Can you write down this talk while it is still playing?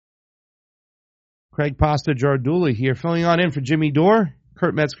Craig Pasta Jardula here, filling on in for Jimmy Dore.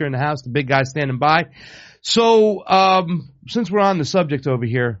 Kurt Metzger in the house, the big guy standing by. So, since we're on the subject over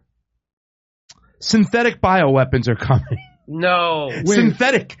here, synthetic bioweapons are coming. No. Wait,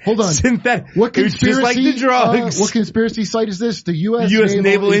 synthetic. Hold on. Synthetic. What conspiracy? Just like the drugs. What conspiracy site is this? The U.S.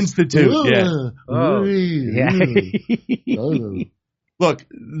 Naval Institute. Yeah. Oh. Yeah. Look,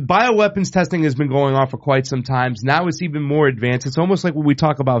 bioweapons testing has been going on for quite some time. Now it's even more advanced. It's almost like when we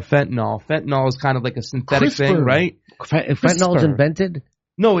talk about fentanyl. Fentanyl is kind of like a synthetic thing, right? Fentanyl is invented?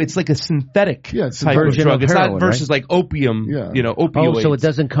 No, it's like a synthetic type of drug. It's not versus like opium, opioids. Oh, so it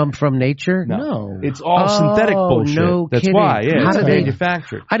doesn't come from nature? No. It's all synthetic bullshit. No That's kidding. why, How it's do they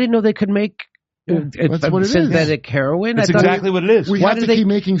manufactured. I didn't know they could make That's what it synthetic heroin. That's exactly what it is. We have to keep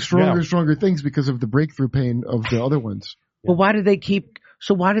making stronger things because of the breakthrough pain of the other ones. Well, why do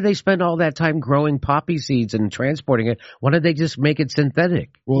they spend all that time growing poppy seeds and transporting it? Why don't they just make it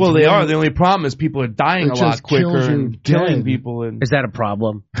synthetic? Well, they are. The only problem is people are dying a lot quicker and killing people. Is that a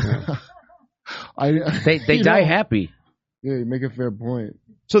problem? They die happy. Yeah, you make a fair point.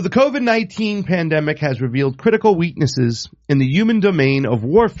 So the COVID-19 pandemic has revealed critical weaknesses in the human domain of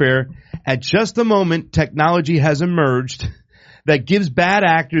warfare. At just the moment, technology has emerged that gives bad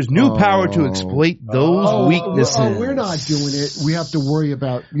actors new power to exploit those weaknesses. We're not doing it. We have to worry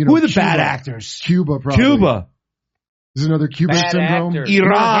about, who are the bad actors? Cuba, probably. Cuba. There's another Cuba bad syndrome. Actors.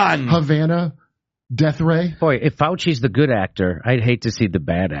 Iran. Havana. Death ray. Boy, if Fauci's the good actor, I'd hate to see the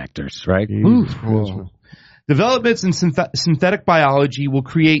bad actors, right? Developments in synthetic biology will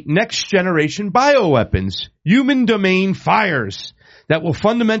create next-generation bioweapons, human domain fires, that will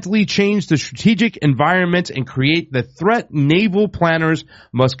fundamentally change the strategic environment and create the threat naval planners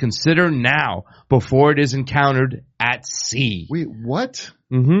must consider now before it is encountered at sea. Wait, what?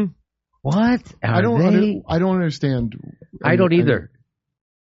 Mm-hmm. What? I don't understand. I don't either.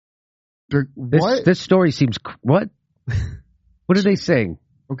 What? This story seems... What? What are they saying?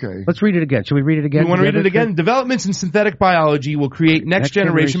 Okay. Let's read it again. Should we read it again? You want to read it again? Developments in synthetic biology will create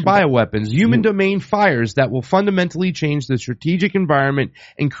next-generation bioweapons, human domain fires that will fundamentally change the strategic environment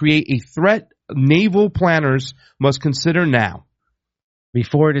and create a threat naval planners must consider now.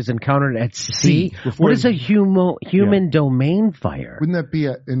 Before it is encountered at sea? What is a human domain fire? Wouldn't that be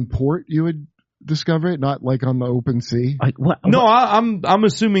in port you would discover it, not like on the open sea? No, I'm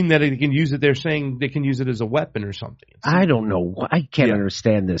assuming that they can use it. They're saying they can use it as a weapon or something. I don't know. I can't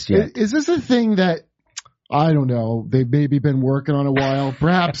understand this yet. Is this a thing that, I don't know, they've maybe been working on a while,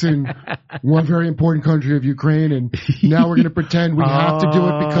 perhaps in one very important country of Ukraine, and now we're going to pretend we have to do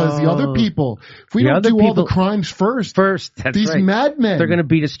it because the other people, if we don't do all the crimes first, that's these madmen, they're going to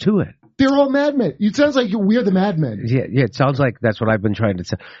beat us to it. They're all madmen. It sounds like we're the madmen. Yeah, it sounds like that's what I've been trying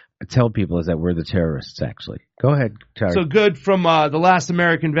to tell people, is that we're the terrorists, actually. Go ahead, Terry. So good from the Last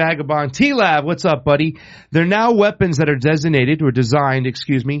American Vagabond. T-Lab, what's up, buddy? They're now weapons that are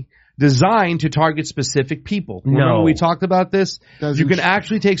designed to target specific people. Remember we talked about this? You can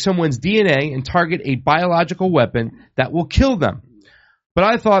actually take someone's DNA and target a biological weapon that will kill them. But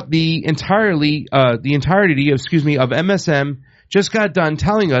I thought the entirety of MSM just got done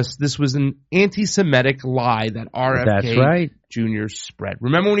telling us this was an anti-Semitic lie that RFK Jr. spread.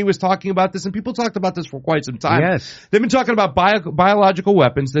 Remember when he was talking about this? And people talked about this for quite some time. Yes. They've been talking about biological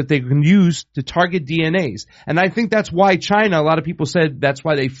weapons that they can use to target DNAs. And I think that's why China, a lot of people said that's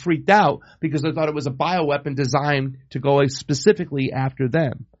why they freaked out, because they thought it was a bioweapon designed to go specifically after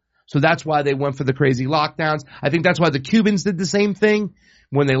them. So that's why they went for the crazy lockdowns. I think that's why the Cubans did the same thing.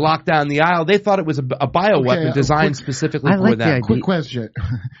 When they locked down the aisle, they thought it was a bioweapon designed specifically for them. Quick question.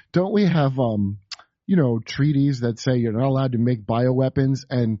 Don't we have, treaties that say you're not allowed to make bioweapons?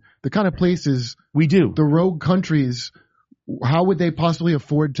 And the kind of places we do, the rogue countries, how would they possibly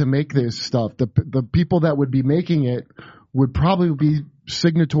afford to make this stuff? The people that would be making it would probably be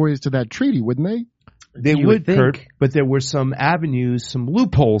signatories to that treaty, wouldn't they? They would, Kurt, but there were some avenues, some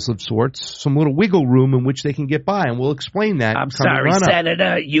loopholes of sorts, some little wiggle room in which they can get by, and we'll explain that. I'm sorry,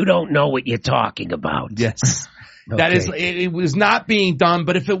 Senator, you don't know what you're talking about. Yes. That is, it was not being done,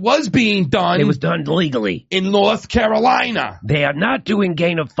 but if it was being done, it was done legally in North Carolina. They are not doing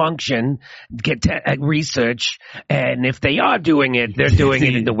gain of function research, and if they are doing it, they're doing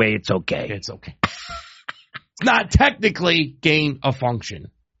it in the way it's okay. It's okay. It's not technically gain of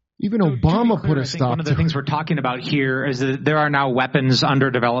function. Even Obama put a stop to it. One of the things we're talking about here is that there are now weapons under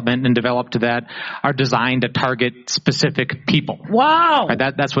development and developed that are designed to target specific people. Wow. Right,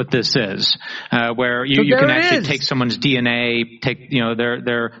 that's what this is, where you can actually take someone's DNA, take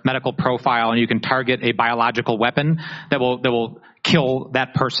their medical profile, and you can target a biological weapon that will kill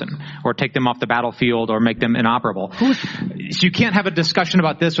that person or take them off the battlefield or make them inoperable. So you can't have a discussion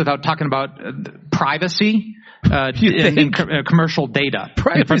about this without talking about privacy. In commercial data,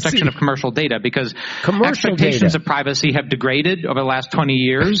 the protection of commercial data, because expectations of privacy have degraded over the last 20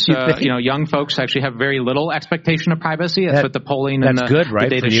 years. Young folks actually have very little expectation of privacy. That's what the polling and the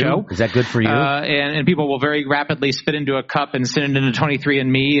data show. Is that good for you? And people will very rapidly spit into a cup and send it into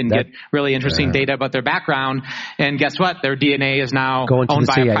 23andMe and get really interesting data about their background. And guess what? Their DNA is now owned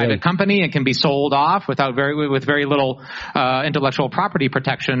by a private company and can be sold off with very little intellectual property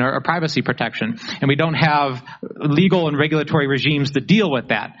protection or privacy protection. And we don't have legal and regulatory regimes to deal with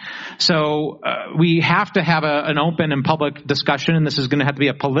that. So we have to have an open and public discussion, and this is going to have to be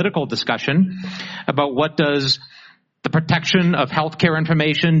a political discussion about what does the protection of healthcare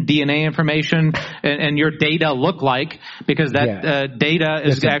information, DNA information, and your data look like, because that data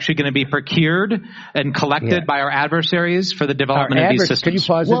is actually going to be procured and collected by our adversaries for the development of these systems. Can you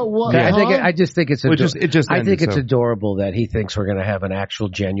pause it? I just think it's it's adorable that he thinks we're going to have an actual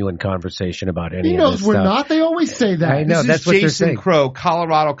genuine conversation about any of this stuff. He knows we're not. They always say that. I know. That's what they're saying. Jason Crow,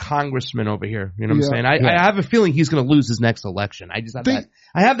 Colorado Congressman over here. You know what I'm saying? I have a feeling he's going to lose his next election. I just have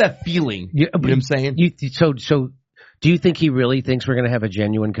I have that feeling. You know what I'm saying? Do you think he really thinks we're going to have a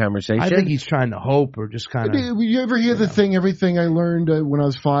genuine conversation? I think he's trying to hope, or just kind of. You ever hear the thing, everything I learned when I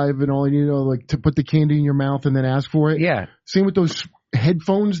was 5 and all, like to put the candy in your mouth and then ask for it? Yeah. Same with those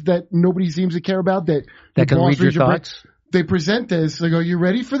headphones that nobody seems to care about that can read your thoughts? They present this. They go, "You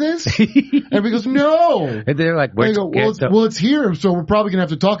ready for this?" Everybody goes, "No." And they're like, well, it's here, so we're probably going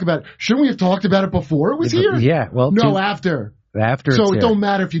to have to talk about it. Shouldn't we have talked about it before it was here? Yeah. Well, after. After. So it don't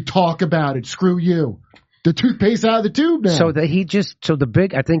matter if you talk about it. Screw you. The toothpaste out of the tube now.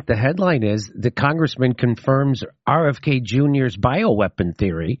 I think the headline is the Congressman confirms RFK Jr.'s bioweapon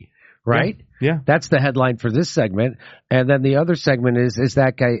theory, right? Yeah. That's the headline for this segment. And then the other segment is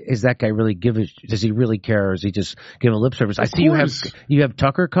that guy really does he really care, or is he just giving lip service? I see you have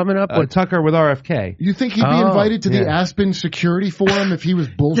Tucker coming up. Tucker with RFK. You think he'd be invited to the Aspen Security Forum if he was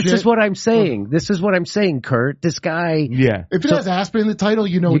bullshit? This is what I'm saying. Kurt. This guy. Yeah. If it has Aspen in the title,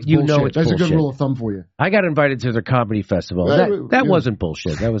 you know it's bullshit. That's bullshit. A good rule of thumb for you. I got invited to their comedy festival. That wasn't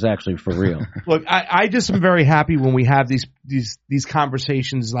bullshit. That was actually for real. Look, I just am very happy when we have these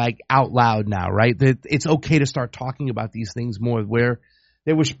conversations like out loud now, right? That it's okay to start talking about these things more, where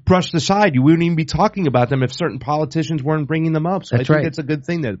they were brushed aside. You wouldn't even be talking about them if certain politicians weren't bringing them up. So I think that's a good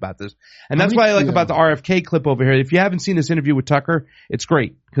thing about this. And that's why I like about the RFK clip over here. If you haven't seen this interview with Tucker, it's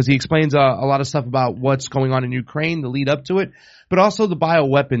great because he explains a lot of stuff about what's going on in Ukraine, the lead up to it, but also the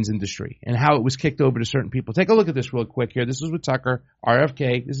bioweapons industry and how it was kicked over to certain people. Take a look at this real quick here. This is with Tucker,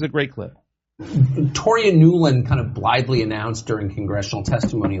 RFK. This is a great clip. Toria Nuland kind of blithely announced during congressional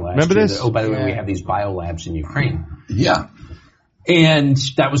testimony last year that, by the way, we have these biolabs in Ukraine. Yeah. And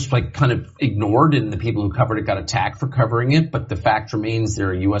that was kind of ignored, and the people who covered it got attacked for covering it. But the fact remains there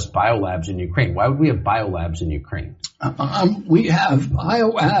are U.S. biolabs in Ukraine. Why would we have biolabs in Ukraine? We have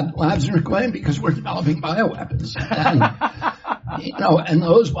biolabs in Ukraine because we're developing bioweapons. And, and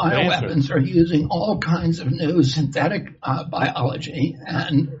those bioweapons are using all kinds of new synthetic biology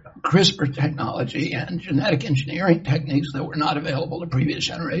and CRISPR technology and genetic engineering techniques that were not available to previous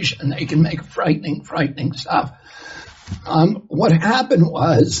generation. And they can make frightening stuff. What happened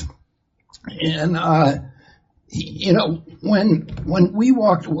was, when we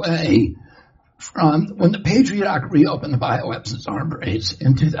walked away from, when the Patriot Act reopened the bioweapons arms race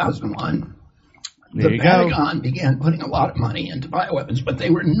in 2001, the Pentagon began putting a lot of money into bioweapons, but they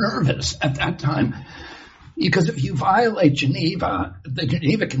were nervous at that time because if you violate the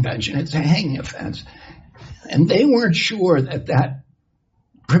Geneva Convention, it's a hanging offense. And they weren't sure that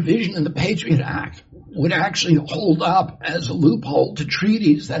provision in the Patriot Act would actually hold up as a loophole to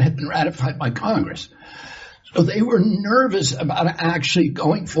treaties that had been ratified by Congress. So they were nervous about actually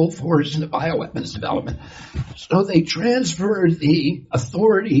going full force into bioweapons development. So they transferred the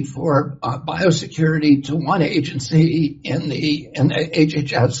authority for biosecurity to one agency in the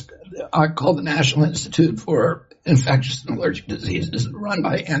HHS called the National Institute for Infectious and Allergic Diseases, run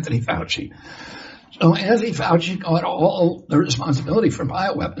by Anthony Fauci. So Anthony Fauci got all the responsibility for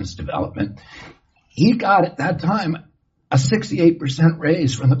bioweapons development. He got at that time a 68%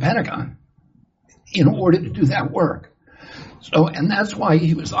 raise from the Pentagon in order to do that work. So, and that's why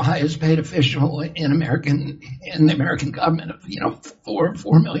he was the highest paid official in the American government of,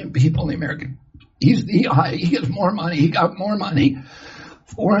 4 million people in the American. He gets more money. He got more money,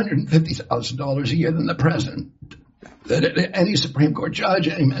 $450,000 a year than the president. That any Supreme Court judge,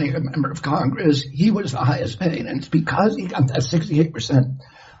 any member of Congress, he was the highest paid. And it's because he got that 68%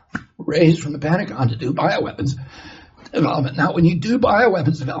 raise from the Pentagon to do bioweapons development. Now, when you do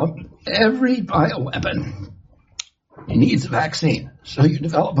bioweapons development, every bioweapon needs a vaccine. So you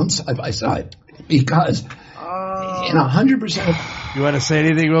develop them side by side because in 100%. You want to say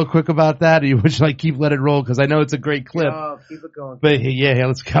anything real quick about that, or you would like keep let it roll? Because I know it's a great clip. Keep it going. But yeah,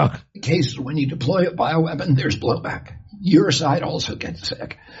 let's go. In cases when you deploy a bioweapon, there's blowback. Your side also gets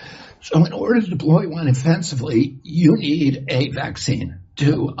sick. So in order to deploy one offensively, you need a vaccine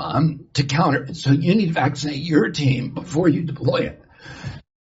to counter it. So you need to vaccinate your team before you deploy it.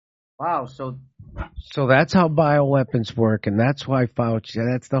 Wow. So that's how bioweapons work, and that's why Fauci.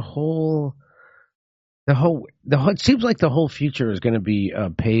 That's the whole. It seems like the whole future is going to be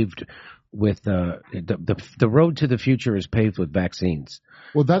paved with the road to the future is paved with vaccines.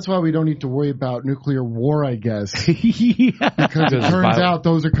 Well, that's why we don't need to worry about nuclear war, I guess. Because it turns out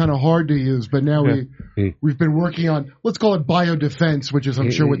those are kind of hard to use. But now we've been working on, let's call it biodefense, which is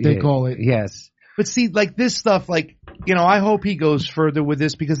I'm sure what they call it. Yes. But see, like this stuff, like, you know, I hope he goes further with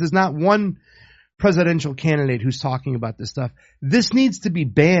this because there's not one presidential candidate who's talking about this stuff. This needs to be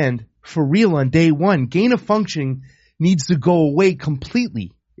banned for real on day one. Gain of function needs to go away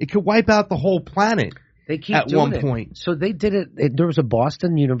completely. It could wipe out the whole planet. They keep at doing one point. So they did it. There was a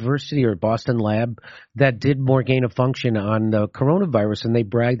Boston University or Boston lab that did more gain of function on the coronavirus, and they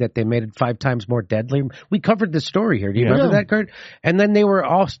bragged that they made it 5 times more deadly. We covered this story here. Do you remember that, Kurt? And then they were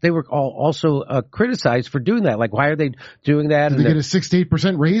also criticized for doing that. Like, why are they doing that? Did they get a 6 to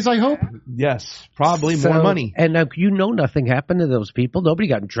 8% raise, I hope? Yes, probably more money. And nothing happened to those people. Nobody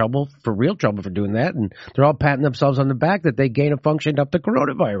got in trouble, for real trouble, for doing that. And they're all patting themselves on the back that they gain of function up the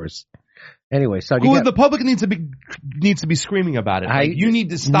coronavirus. Anyway, so the public needs to be screaming about it. You need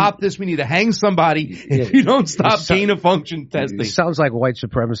to stop this. We need to hang somebody if you don't stop gain of function testing. It sounds like white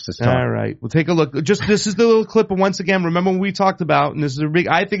supremacist talk. All right, we'll take a look. This is the little clip. And once again, remember what we talked about, and this is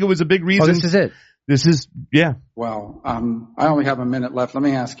I think it was a big reason. Oh, this is it. This is Well, I only have a minute left. Let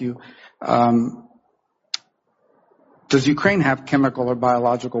me ask you: does Ukraine have chemical or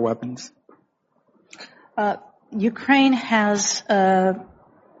biological weapons? Ukraine has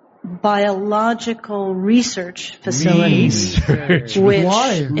biological research facilities, which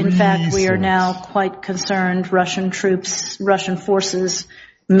in fact we are now quite concerned Russian forces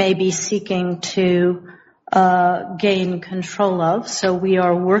may be seeking to gain control of. So we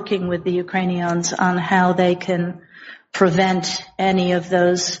are working with the Ukrainians on how they can prevent any of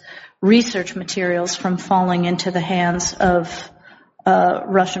those research materials from falling into the hands of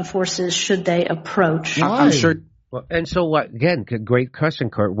Russian forces should they approach. I'm sure. Well, and so what? Again, great question,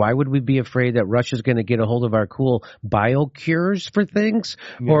 Kurt. Why would we be afraid that Russia's going to get a hold of our cool biocures for things,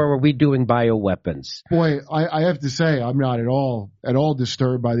 or are we doing bioweapons? Boy, I have to say, I'm not at all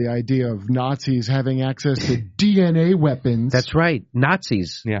disturbed by the idea of Nazis having access to DNA weapons. That's right,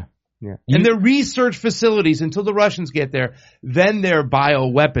 Nazis. Yeah. And their research facilities until the Russians get there, then their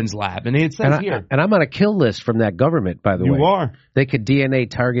bioweapons lab. And it says here. And I'm on a kill list from that government, by the way. You are. They could DNA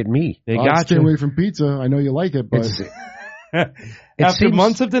target me. They got stay away from pizza. I know you like it, but after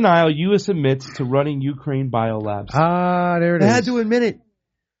months of denial, U.S. admits to running Ukraine biolabs. There it is. They had to admit it.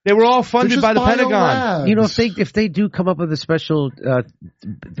 They were all funded by the Pentagon. Labs. You know, if they do come up with a special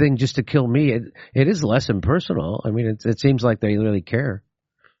thing just to kill me, it is less impersonal. I mean, it seems like they really care.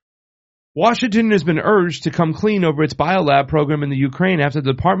 Washington has been urged to come clean over its biolab program in the Ukraine after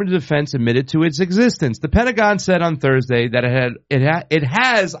the Department of Defense admitted to its existence. The Pentagon said on Thursday that it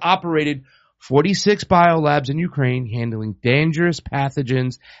has operated 46 biolabs in Ukraine handling dangerous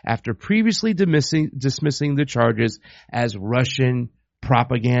pathogens after previously dismissing the charges as Russian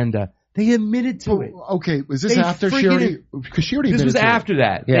propaganda. They admitted to it. Okay, was this after she already? Because she already. This was after it.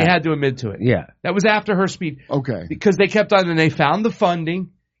 that. Yeah. They had to admit to it. Yeah, that was after her speech. Okay, because they kept on and they found the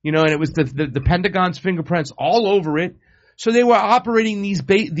funding. You know, and it was the Pentagon's fingerprints all over it. So they were operating these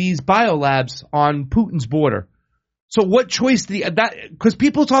biolabs on Putin's border. So what choice because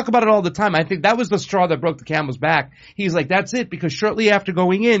people talk about it all the time. I think that was the straw that broke the camel's back. He's like, that's it, because shortly after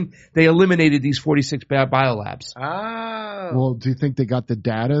going in, they eliminated these 46 biolabs. Oh. Well, do you think they got the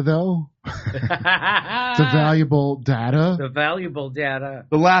data, though? The valuable data? The valuable data.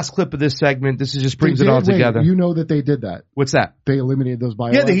 The last clip of this segment, this just brings it all together. You know that they did that. What's that? They eliminated those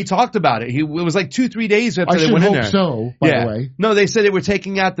biolabs? Yeah, he talked about it. It was like 2-3 days after they went in there. I should hope so, by the way. No, they said they were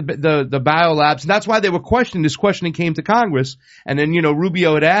taking out the biolabs, and that's why they were questioning. This questioning came to Congress, and then,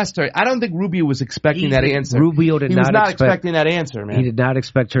 Rubio had asked her. I don't think Rubio was expecting that answer. Rubio he was not expecting that answer, man. He did not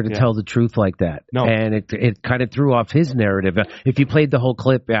expect her to tell the truth like that. No. And it kind of threw off his narrative. If you played the whole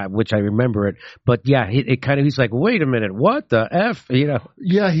clip, which I remember it, but yeah, he's like, wait a minute, what the F?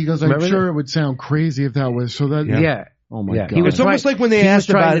 Yeah, he goes, I'm sure it would sound crazy if that was so that. Yeah. Oh my God! It's almost like when they asked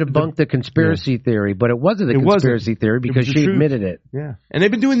about to debunk the conspiracy theory, but it wasn't a conspiracy theory because she admitted it. Yeah, and they've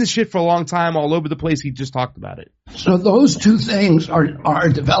been doing this shit for a long time, all over the place. He just talked about it. So those two things are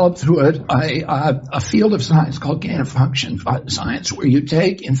developed through a field of science called gain of function science, where you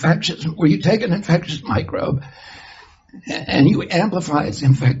take an infectious microbe and you amplify its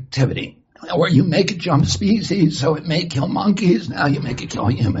infectivity, or you make it jump species, so it may kill monkeys. Now you make it kill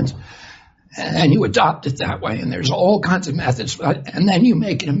humans. And you adopt it that way, and there's all kinds of methods. And then you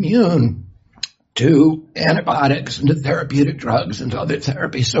make it immune to antibiotics and to therapeutic drugs and to other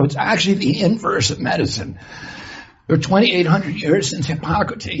therapies. So it's actually the inverse of medicine. For 2,800 years since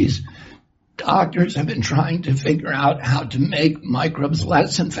Hippocrates, doctors have been trying to figure out how to make microbes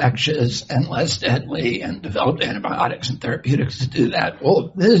less infectious and less deadly, and developed antibiotics and therapeutics to do that.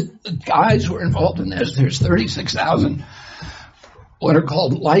 Well, the guys who are involved in this, there's 36,000 what are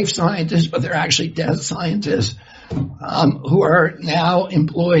called life scientists, but they're actually death scientists, who are now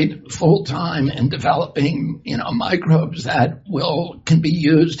employed full time in developing, microbes that can be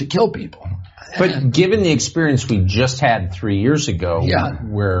used to kill people. But given the experience we just had 3 years ago,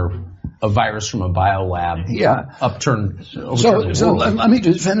 where a virus from a biolab overturned So let me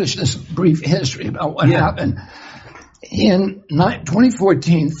just finish this brief history about what happened. In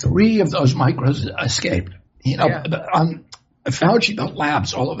 2014, 3 of those microbes escaped. Fauci built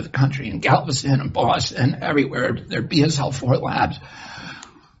labs all over the country, in Galveston and Boston, everywhere. There are BSL-4 labs.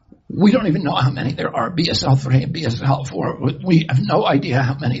 We don't even know how many there are, BSL-3 and BSL-4. We have no idea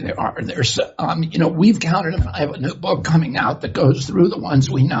how many there are. There's, we've counted them. I have a new book coming out that goes through the ones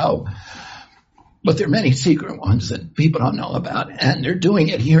we know. But there are many secret ones that people don't know about, and they're doing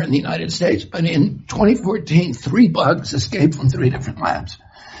it here in the United States. But in 2014, 3 bugs escaped from 3 different labs.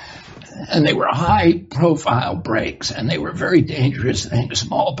 And they were high-profile breaks, and they were very dangerous things,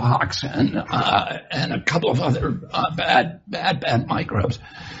 smallpox and a couple of other bad microbes.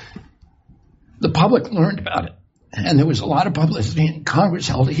 The public learned about it, and there was a lot of publicity, and Congress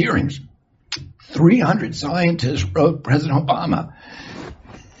held hearings. 300 scientists wrote President Obama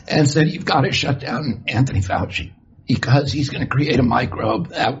and said, "You've got to shut down Anthony Fauci, because he's going to create a microbe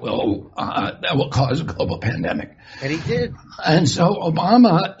that will cause a global pandemic." And he did. And so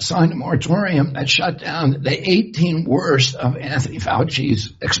Obama signed a moratorium that shut down the 18 worst of Anthony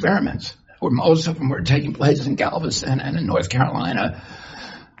Fauci's experiments, where most of them were taking place in Galveston and in North Carolina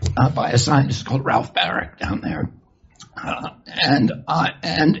by a scientist called Ralph Barrick down there.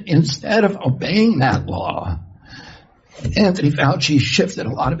 And instead of obeying that law, Anthony Fauci shifted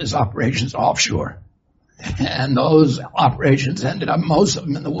a lot of his operations offshore. And those operations ended up, most of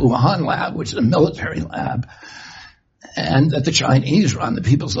them in the Wuhan lab, which is a military lab, and that the Chinese run, the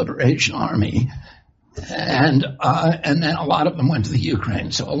People's Liberation Army. And then a lot of them went to the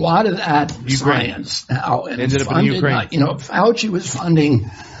Ukraine. So a lot of that science now ended up in Ukraine. Fauci was funding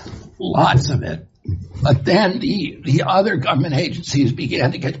lots of it. But then the other government agencies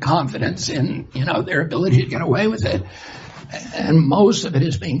began to get confidence in, their ability to get away with it. And most of it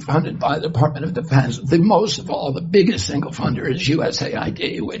is being funded by the Department of Defense. Most of all, the biggest single funder is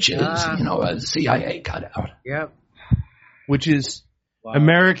USAID, which is, a CIA cutout. Yep. Which is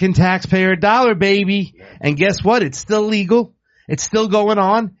American taxpayer dollar, baby. And guess what? It's still legal. It's still going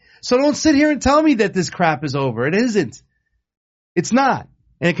on. So don't sit here and tell me that this crap is over. It isn't. It's not.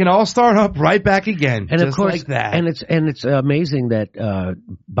 And it can all start up right back again. And just of course, like that. And it's amazing that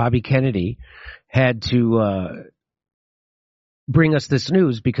Bobby Kennedy had to bring us this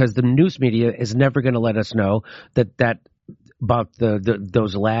news, because the news media is never going to let us know that about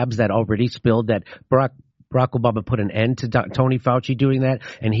those labs that already spilled, that Barack Obama put an end to Tony Fauci doing that,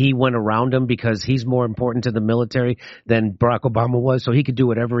 and he went around him because he's more important to the military than Barack Obama was, so he could do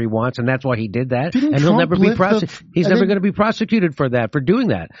whatever he wants, and that's why he did that. And he'll never be prosecuted. He's never going to be prosecuted for doing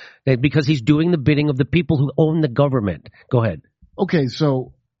that, because he's doing the bidding of the people who own the government. Go ahead. Okay,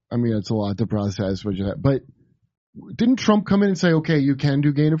 so it's a lot to process, but didn't Trump come in and say, "Okay, you can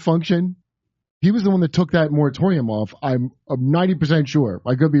do gain of function"? He was the one that took that moratorium off. I'm 90% sure.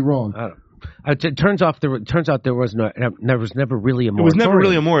 I could be wrong. It turns out there was never really a moratorium. It was never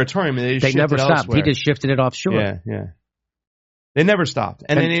really a moratorium. They never stopped. Elsewhere. He just shifted it offshore. Yeah. They never stopped.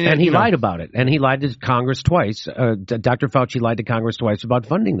 And he lied about it. And he lied to Congress twice. Dr. Fauci lied to Congress twice about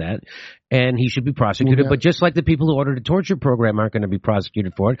funding that. And he should be prosecuted. But just like the people who ordered a torture program aren't going to be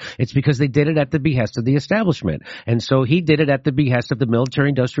prosecuted for it, it's because they did it at the behest of the establishment. And so he did it at the behest of the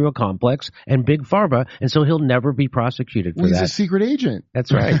military-industrial complex and Big Pharma. And so he'll never be prosecuted for that. He's a secret agent.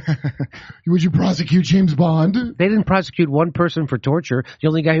 That's right. Would you prosecute James Bond? They didn't prosecute one person for torture. The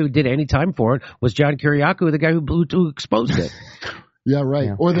only guy who did any time for it was John Kiriakou, the guy who exposed it. Yeah, right.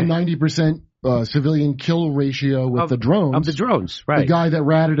 Yeah. Or the 90% civilian kill ratio with the drones. Of the drones, right. The guy that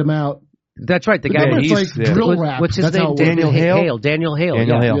ratted him out. That's right. The guy that's like drill rap. What's his name? Daniel Hale. Daniel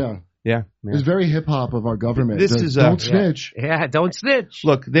Hale. Yeah. It's very hip hop of our government. Don't snitch. Yeah, don't snitch.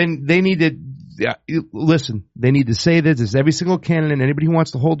 Look, then they need to listen. They need to say this. Is every single candidate, anybody who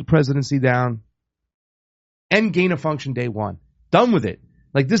wants to hold the presidency down, end gain of function day one. Done with it.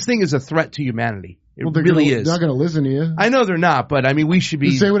 Like, this thing is a threat to humanity. It really is. They're not going to listen to you. I know they're not, but I mean, we should be.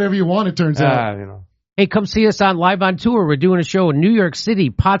 You say whatever you want. It turns out. Hey, come see us on Live on Tour. We're doing a show in New York City,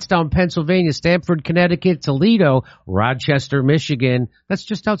 Pottstown, Pennsylvania, Stamford, Connecticut, Toledo, Rochester, Michigan. That's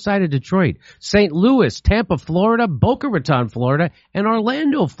just outside of Detroit. St. Louis, Tampa, Florida, Boca Raton, Florida, and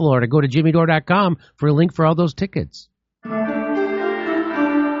Orlando, Florida. Go to jimmydore.com for a link for all those tickets.